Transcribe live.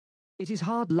It is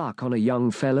hard luck on a young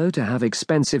fellow to have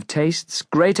expensive tastes,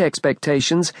 great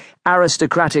expectations,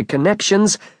 aristocratic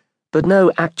connections, but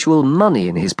no actual money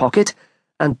in his pocket,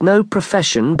 and no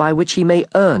profession by which he may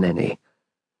earn any.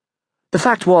 The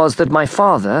fact was that my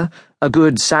father, a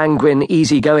good, sanguine,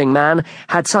 easy-going man,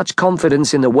 had such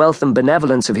confidence in the wealth and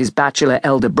benevolence of his bachelor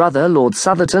elder brother, Lord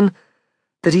Southerton,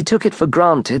 that he took it for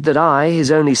granted that I,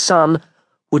 his only son,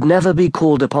 would never be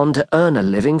called upon to earn a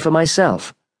living for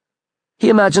myself. He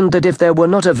imagined that if there were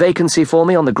not a vacancy for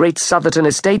me on the great Southerton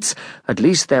estates, at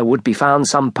least there would be found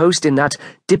some post in that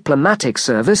diplomatic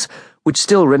service which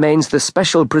still remains the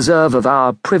special preserve of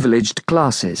our privileged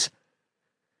classes.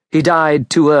 He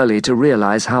died too early to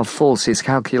realize how false his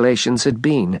calculations had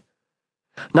been.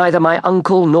 Neither my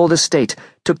uncle nor the state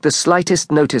took the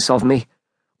slightest notice of me,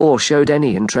 or showed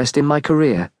any interest in my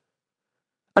career.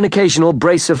 An occasional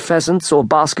brace of pheasants or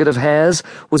basket of hares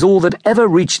was all that ever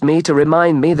reached me to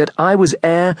remind me that I was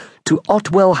heir to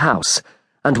Otwell House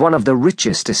and one of the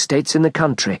richest estates in the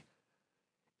country.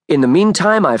 In the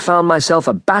meantime, I found myself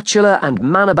a bachelor and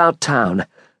man about town,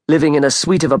 living in a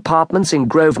suite of apartments in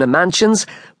Grosvenor Mansions,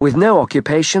 with no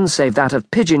occupation save that of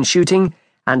pigeon shooting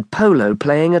and polo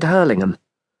playing at Hurlingham.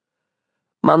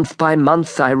 Month by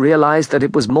month, I realized that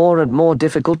it was more and more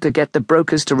difficult to get the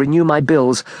brokers to renew my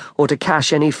bills or to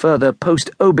cash any further post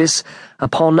obis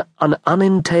upon an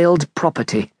unentailed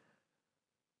property.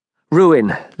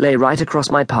 Ruin lay right across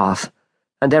my path,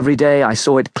 and every day I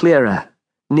saw it clearer,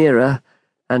 nearer,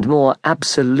 and more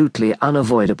absolutely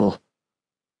unavoidable.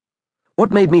 What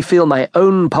made me feel my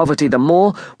own poverty the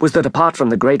more was that apart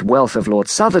from the great wealth of Lord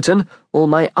Southerton, all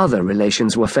my other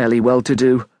relations were fairly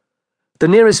well-to-do. The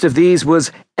nearest of these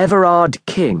was Everard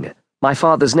King, my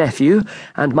father's nephew,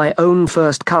 and my own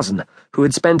first cousin, who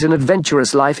had spent an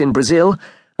adventurous life in Brazil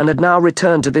and had now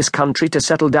returned to this country to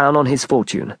settle down on his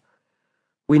fortune.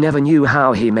 We never knew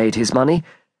how he made his money,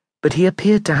 but he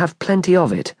appeared to have plenty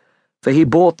of it, for he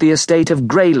bought the estate of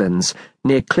Greylands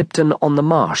near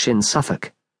Clipton-on-the-Marsh in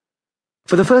Suffolk.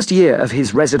 For the first year of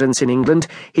his residence in England,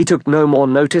 he took no more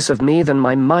notice of me than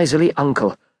my miserly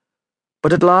uncle.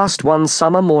 But at last, one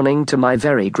summer morning, to my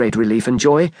very great relief and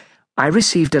joy, I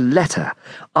received a letter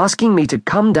asking me to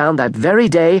come down that very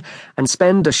day and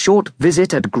spend a short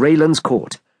visit at Greylands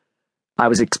Court. I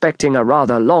was expecting a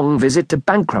rather long visit to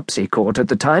Bankruptcy Court at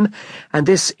the time, and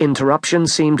this interruption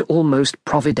seemed almost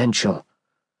providential.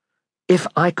 If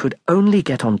I could only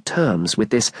get on terms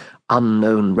with this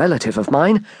unknown relative of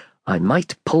mine, I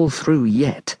might pull through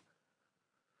yet.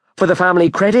 For the family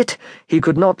credit, he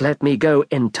could not let me go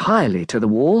entirely to the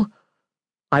wall.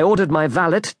 I ordered my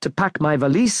valet to pack my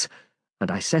valise,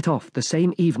 and I set off the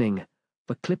same evening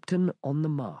for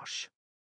Clipton-on-the-Marsh.